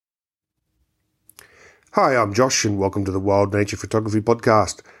Hi, I'm Josh and welcome to the Wild Nature Photography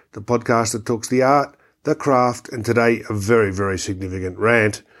Podcast, the podcast that talks the art, the craft, and today a very, very significant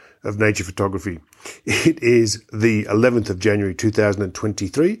rant of nature photography. It is the 11th of January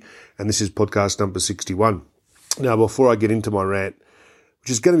 2023 and this is podcast number 61. Now, before I get into my rant,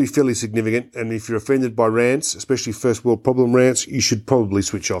 which is going to be fairly significant, and if you're offended by rants, especially first world problem rants, you should probably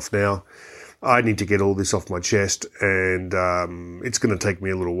switch off now. I need to get all this off my chest, and it's going to take me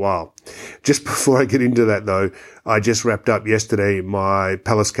a little while. Just before I get into that, though, I just wrapped up yesterday my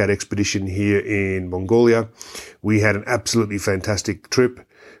Pallas Cat expedition here in Mongolia. We had an absolutely fantastic trip.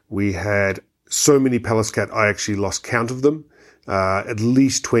 We had so many Pallas Cat, I actually lost count of them. At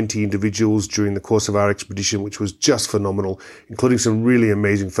least 20 individuals during the course of our expedition, which was just phenomenal, including some really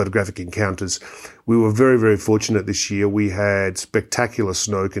amazing photographic encounters. We were very, very fortunate this year. We had spectacular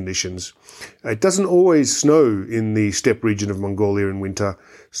snow conditions. It doesn't always snow in the steppe region of Mongolia in winter,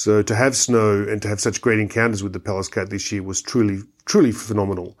 so to have snow and to have such great encounters with the Pallas Cat this year was truly, truly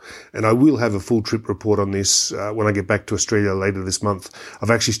phenomenal. And I will have a full trip report on this when I get back to Australia later this month.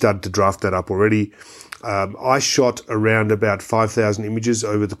 I've actually started to draft that up already. I shot around about 5,000 images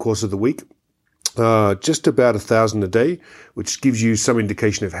over the course of the week, just about 1,000 a day, which gives you some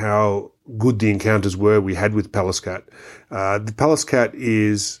indication of how good the encounters were we had with Pallas Cat. The Pallas Cat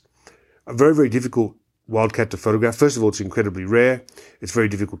is a very, very difficult wildcat to photograph. First of all, it's incredibly rare. It's very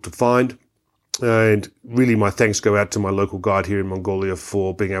difficult to find. And really my thanks go out to my local guide here in Mongolia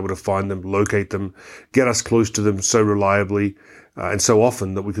for being able to find them, locate them, get us close to them so reliably and so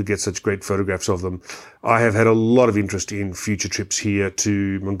often that we could get such great photographs of them. I have had a lot of interest in future trips here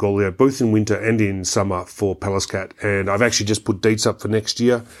to Mongolia, both in winter and in summer for Pallas Cat. And I've actually just put dates up for next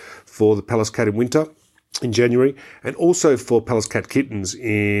year for the Pallas Cat in winter in January, and also for Pallas Cat kittens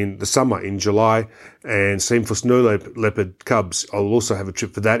in the summer in July, and same for snow leopard cubs. I'll also have a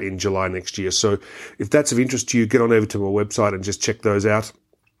trip for that in July next year. So if that's of interest to you, get on over to my website and just check those out.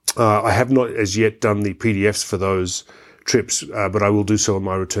 I have not as yet done the PDFs for those trips, but I will do so on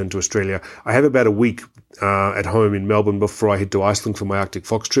my return to Australia. I have about a week at home in Melbourne before I head to Iceland for my Arctic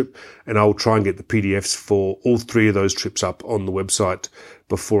Fox trip, and I will try and get the PDFs for all three of those trips up on the website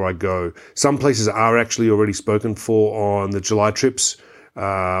before I go. Some places are actually already spoken for on the July trips.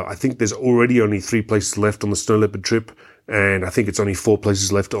 I think there's already only 3 places left on the snow leopard trip, and I think it's only 4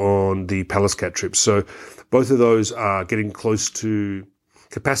 places left on the Pallas Cat trip. So both of those are getting close to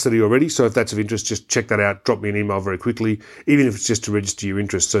capacity already. So if that's of interest, just check that out. Drop me an email very quickly, even if it's just to register your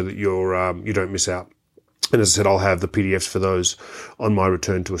interest so that you don't miss out. And as I said, I'll have the PDFs for those on my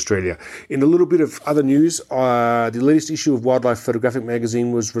return to Australia. In a little bit of other news, the latest issue of Wildlife Photographic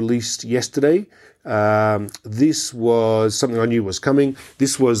magazine was released yesterday. This was something I knew was coming.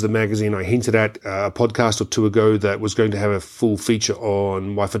 This was the magazine I hinted at a podcast or two ago that was going to have a full feature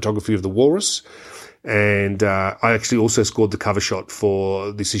on my photography of the walrus. And I actually also scored the cover shot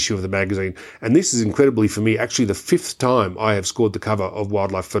for this issue of the magazine. And this is incredibly for me, actually the 5th time I have scored the cover of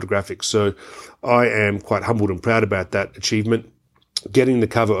Wildlife Photographic. So I am quite humbled and proud about that achievement. Getting the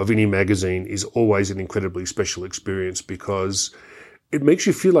cover of any magazine is always an incredibly special experience because it makes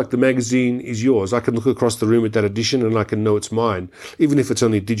you feel like the magazine is yours. I can look across the room at that edition and I can know it's mine, even if it's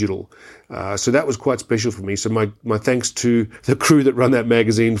only digital. So that was quite special for me. So my thanks to the crew that run that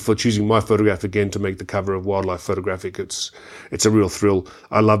magazine for choosing my photograph again to make the cover of Wildlife Photographic. It's a real thrill.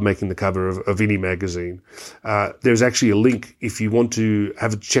 I love making the cover of any magazine. There's actually a link if you want to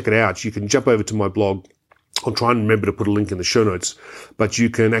check it out. You can jump over to my blog. I'll try and remember to put a link in the show notes, but you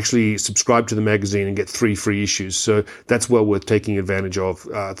can actually subscribe to the magazine and get 3 free issues. So that's well worth taking advantage of.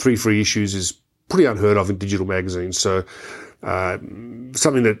 3 free issues is pretty unheard of in digital magazines. So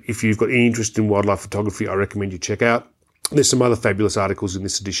something that if you've got any interest in wildlife photography, I recommend you check out. There's some other fabulous articles in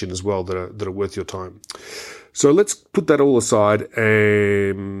this edition as well that are worth your time. So let's put that all aside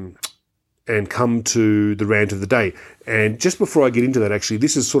and come to the rant of the day. And just before I get into that, actually,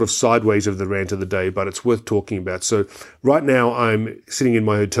 this is sort of sideways of the rant of the day, but it's worth talking about. So right now I'm sitting in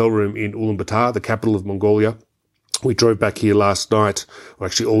my hotel room in Ulaanbaatar, the capital of Mongolia. We drove back here last night, or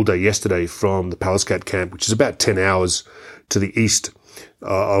actually all day yesterday, from the Pallas Cat camp, which is about 10 hours to the east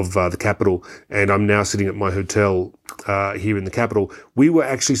of the capital. And I'm now sitting at my hotel here in the capital. We were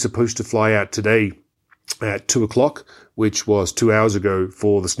actually supposed to fly out today at 2:00, which was 2 hours ago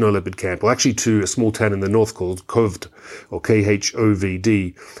for the snow leopard camp. Well, actually to a small town in the north called Khovd, or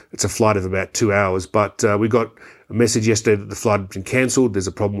Khovd. It's a flight of about 2 hours, but we got a message yesterday that the flight had been cancelled. There's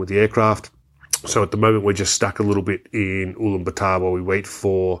a problem with the aircraft. So at the moment, we're just stuck a little bit in Ulaanbaatar while we wait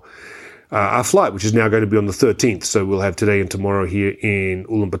for our flight, which is now going to be on the 13th. So we'll have today and tomorrow here in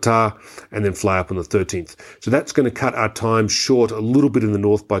Ulaanbaatar and then fly up on the 13th. So that's going to cut our time short a little bit in the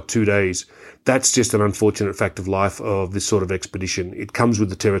north by 2 days. That's just an unfortunate fact of life of this sort of expedition. It comes with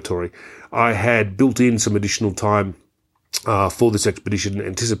the territory. I had built in some additional time for this expedition,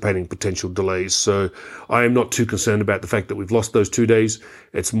 anticipating potential delays. So I am not too concerned about the fact that we've lost those 2 days.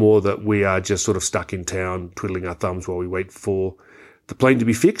 It's more that we are just sort of stuck in town, twiddling our thumbs while we wait for the plane to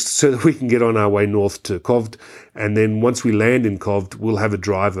be fixed so that we can get on our way north to Khövd. And then once we land in Khövd, we'll have a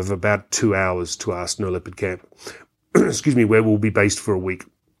drive of about 2 hours to our snow leopard camp, where we'll be based for a week,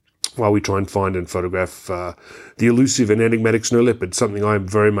 while we try and find and photograph the elusive and enigmatic snow leopard, something I'm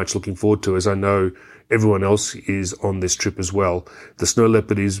very much looking forward to, as I know everyone else is on this trip as well. The snow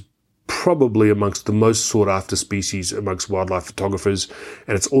leopard is probably amongst the most sought-after species amongst wildlife photographers,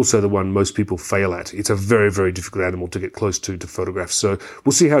 and it's also the one most people fail at. It's a very, very difficult animal to get close to photograph. So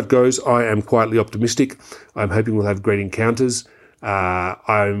we'll see how it goes. I am quietly optimistic. I'm hoping we'll have great encounters.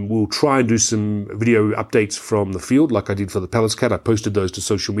 I will try and do some video updates from the field like I did for the Pallas cat. I posted those to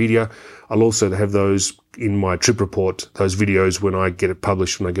social media. I'll also have those in my trip report, those videos, when I get it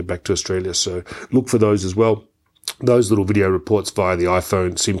published when I get back to Australia. So look for those as well. Those little video reports via the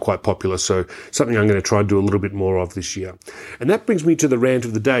iPhone seem quite popular, so something I'm going to try and do a little bit more of this year. And that brings me to the rant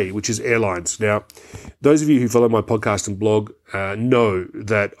of the day, which is airlines. Now, those of you who follow my podcast and blog know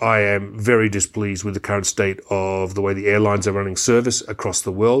that I am very displeased with the current state of the way the airlines are running service across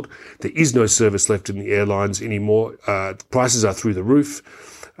the world. There is no service left in the airlines anymore. Prices are through the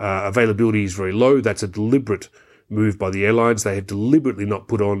roof. Availability is very low. That's a deliberate move by the airlines. They have deliberately not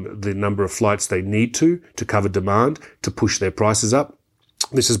put on the number of flights they need to cover demand, to push their prices up.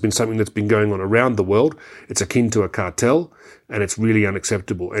 This has been something that's been going on around the world. It's akin to a cartel, and it's really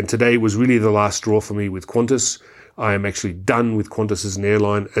unacceptable. And today was really the last straw for me with Qantas. I am actually done with Qantas as an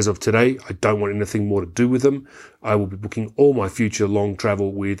airline as of today. I don't want anything more to do with them. I will be booking all my future long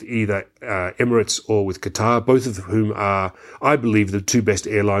travel with either Emirates or with Qatar, both of whom are, I believe, the two best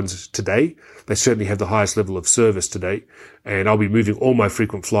airlines today. They certainly have the highest level of service today. And I'll be moving all my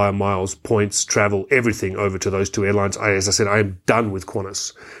frequent flyer miles, points, travel, everything over to those two airlines. As I said, I am done with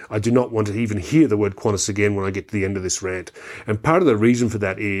Qantas. I do not want to even hear the word Qantas again when I get to the end of this rant. And part of the reason for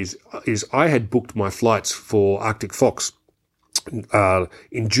that is I had booked my flights for Arctic Fox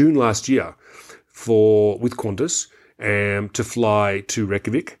in June last year with Qantas to fly to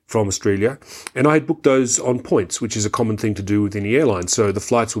Reykjavik from Australia. And I had booked those on points, which is a common thing to do with any airline. So the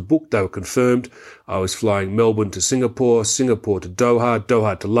flights were booked, they were confirmed. I was flying Melbourne to Singapore, Singapore to Doha,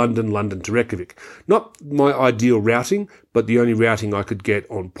 Doha to London, London to Reykjavik. Not my ideal routing, but the only routing I could get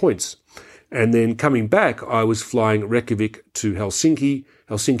on points. And then coming back, I was flying Reykjavik to Helsinki,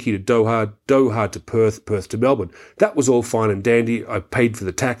 Helsinki to Doha, Doha to Perth, Perth to Melbourne. That was all fine and dandy. I paid for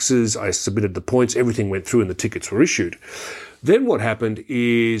the taxes, I submitted the points, everything went through and the tickets were issued. Then what happened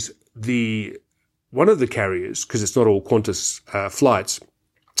is one of the carriers, because it's not all Qantas flights,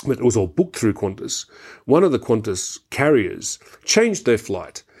 but it was all booked through Qantas, one of the Qantas carriers changed their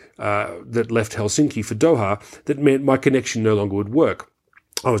flight that left Helsinki for Doha. That meant my connection no longer would work.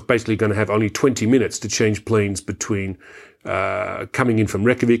 I was basically going to have only 20 minutes to change planes between coming in from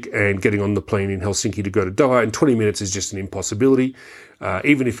Reykjavik and getting on the plane in Helsinki to go to Doha, and 20 minutes is just an impossibility.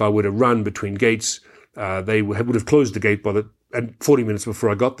 Even if I were to run between gates, they would have closed the gate and 40 minutes before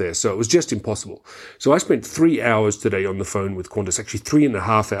I got there. So it was just impossible. So I spent 3 hours today on the phone with Qantas, actually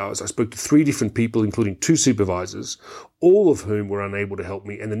 3.5 hours. I spoke to 3 different people, including 2 supervisors, all of whom were unable to help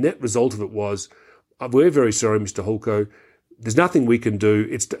me. And the net result of it was, we're very sorry, Mr. Holko. There's nothing we can do.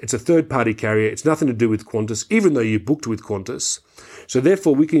 It's a third-party carrier. It's nothing to do with Qantas, even though you booked with Qantas. So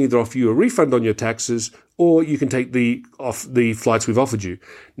therefore, we can either offer you a refund on your taxes, or you can take the flights we've offered you.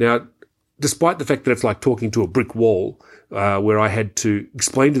 Now, despite the fact that it's like talking to a brick wall, where I had to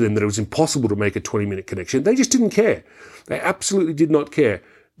explain to them that it was impossible to make a 20-minute connection, they just didn't care. They absolutely did not care.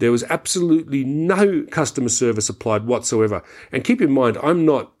 There was absolutely no customer service applied whatsoever. And keep in mind, I'm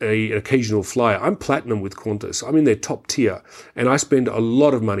not an occasional flyer. I'm platinum with Qantas. I'm in their top tier. And I spend a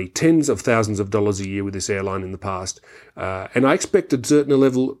lot of money, tens of thousands of dollars a year with this airline in the past. And I expect a certain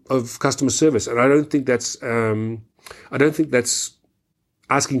level of customer service. And I don't think that's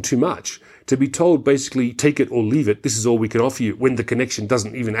asking too much. To be told basically take it or leave it, this is all we can offer you, when the connection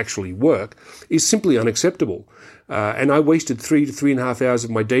doesn't even actually work, is simply unacceptable. And I wasted 3 to 3.5 hours of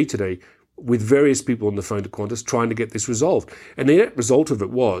my day today with various people on the phone to Qantas trying to get this resolved. And the net result of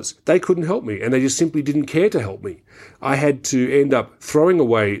it was they couldn't help me, and they just simply didn't care to help me. I had to end up throwing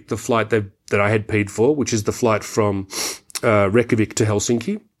away the flight that I had paid for, which is the flight from Reykjavik to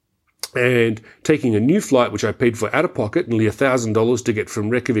Helsinki. and taking a new flight, which I paid for out of pocket, nearly $1,000 to get from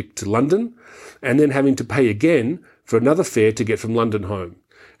Reykjavik to London, and then having to pay again for another fare to get from London home.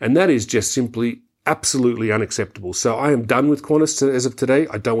 And that is just simply absolutely unacceptable. So I am done with Qantas as of today.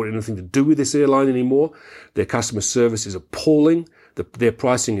 I don't want anything to do with this airline anymore. Their customer service is appalling. Their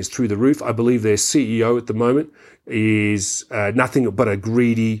pricing is through the roof. I believe their CEO at the moment is nothing but a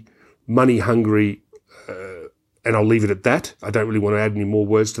greedy, money-hungry, and I'll leave it at that. I don't really want to add any more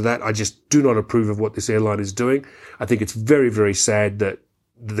words to that. I just do not approve of what this airline is doing. I think it's very, very sad that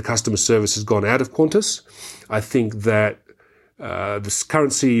the customer service has gone out of Qantas. I think that this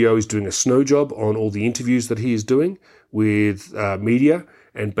current CEO is doing a snow job on all the interviews that he is doing with media,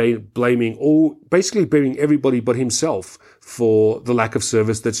 and basically blaming everybody but himself for the lack of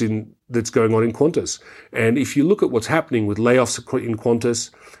service that's going on in Qantas. And if you look at what's happening with layoffs in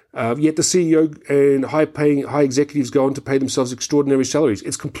Qantas, yet the CEO and high executives go on to pay themselves extraordinary salaries.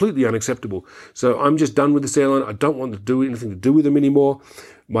 It's completely unacceptable. So I'm just done with this airline. I don't want to do anything to do with them anymore.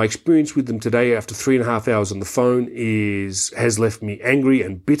 My experience with them today after 3.5 hours on the phone has left me angry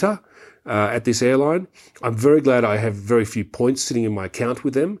and bitter at this airline. I'm very glad I have very few points sitting in my account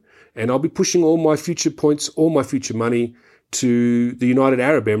with them, and I'll be pushing all my future points, all my future money to the United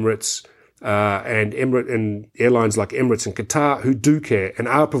Arab Emirates and airlines like Emirates and Qatar, who do care and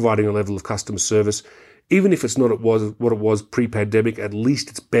are providing a level of customer service. Even if it's not what it was pre-pandemic, at least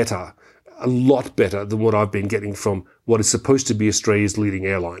it's better, a lot better than what I've been getting from what is supposed to be Australia's leading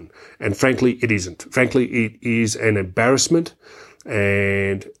airline. And frankly, it isn't. Frankly, it is an embarrassment,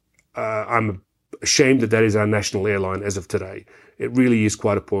 and I'm ashamed that is our national airline as of today. It really is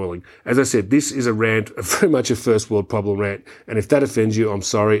quite appalling. As I said, this is a rant, very much a first world problem rant. And if that offends you, I'm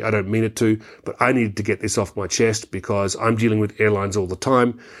sorry. I don't mean it to, but I needed to get this off my chest because I'm dealing with airlines all the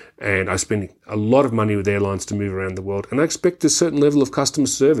time, and I spend a lot of money with airlines to move around the world. And I expect a certain level of customer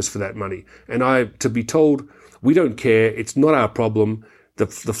service for that money. And to be told, we don't care. It's not our problem. The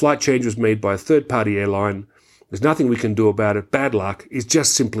flight change was made by a third party airline. There's nothing we can do about it. Bad luck is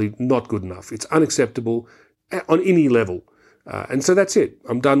just simply not good enough. It's unacceptable on any level. And so that's it.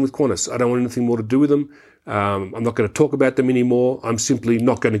 I'm done with Qantas. I don't want anything more to do with them. I'm not going to talk about them anymore. I'm simply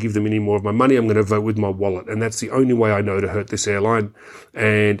not going to give them any more of my money. I'm going to vote with my wallet. And that's the only way I know to hurt this airline.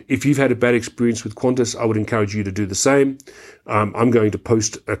 And if you've had a bad experience with Qantas, I would encourage you to do the same. I'm going to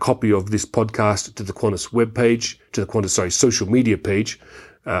post a copy of this podcast to the Qantas webpage, to the Qantas, social media page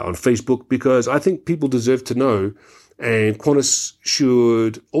on Facebook, because I think people deserve to know. And Qantas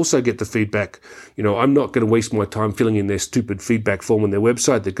should also get the feedback. I'm not going to waste my time filling in their stupid feedback form on their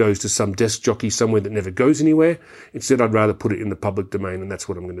website that goes to some desk jockey somewhere that never goes anywhere. Instead, I'd rather put it in the public domain, and that's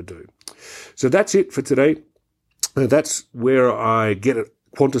what I'm going to do. So that's it for today. That's where I get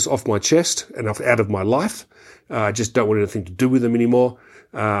Qantas off my chest and out of my life. I just don't want anything to do with them anymore.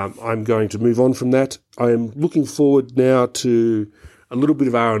 I'm going to move on from that. I am looking forward now to a little bit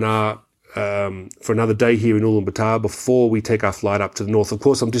of R&R for another day here in Ulaanbaatar before we take our flight up to the north. Of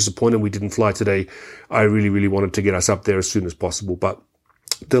course, I'm disappointed we didn't fly today. I really, really wanted to get us up there as soon as possible, but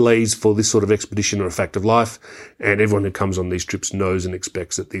delays for this sort of expedition are a fact of life, and everyone who comes on these trips knows and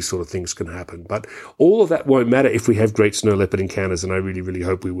expects that these sort of things can happen. But all of that won't matter if we have great snow leopard encounters, and I really, really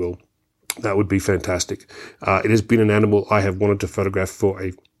hope we will. That would be fantastic. It has been an animal I have wanted to photograph for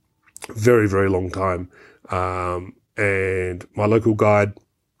a very, very long time, and my local guide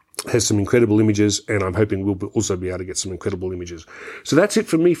has some incredible images, and I'm hoping we'll also be able to get some incredible images. So that's it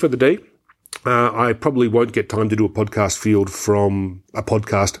from me for the day. I probably won't get time to do a podcast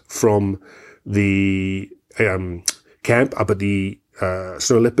from the camp up at the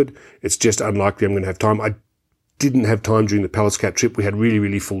Snow Leopard. It's just unlikely I'm going to have time. I didn't have time during the Palace Cap trip. We had really,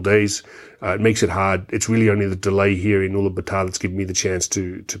 really full days. It makes it hard. It's really only the delay here in Ulaanbaatar that's given me the chance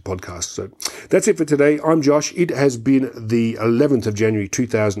to podcast. So that's it for today. I'm Josh. It has been the 11th of January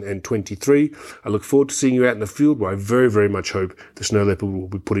 2023. I look forward to seeing you out in the field, where I very, very much hope the Snow Leopard will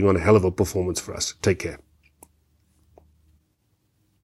be putting on a hell of a performance for us. Take care.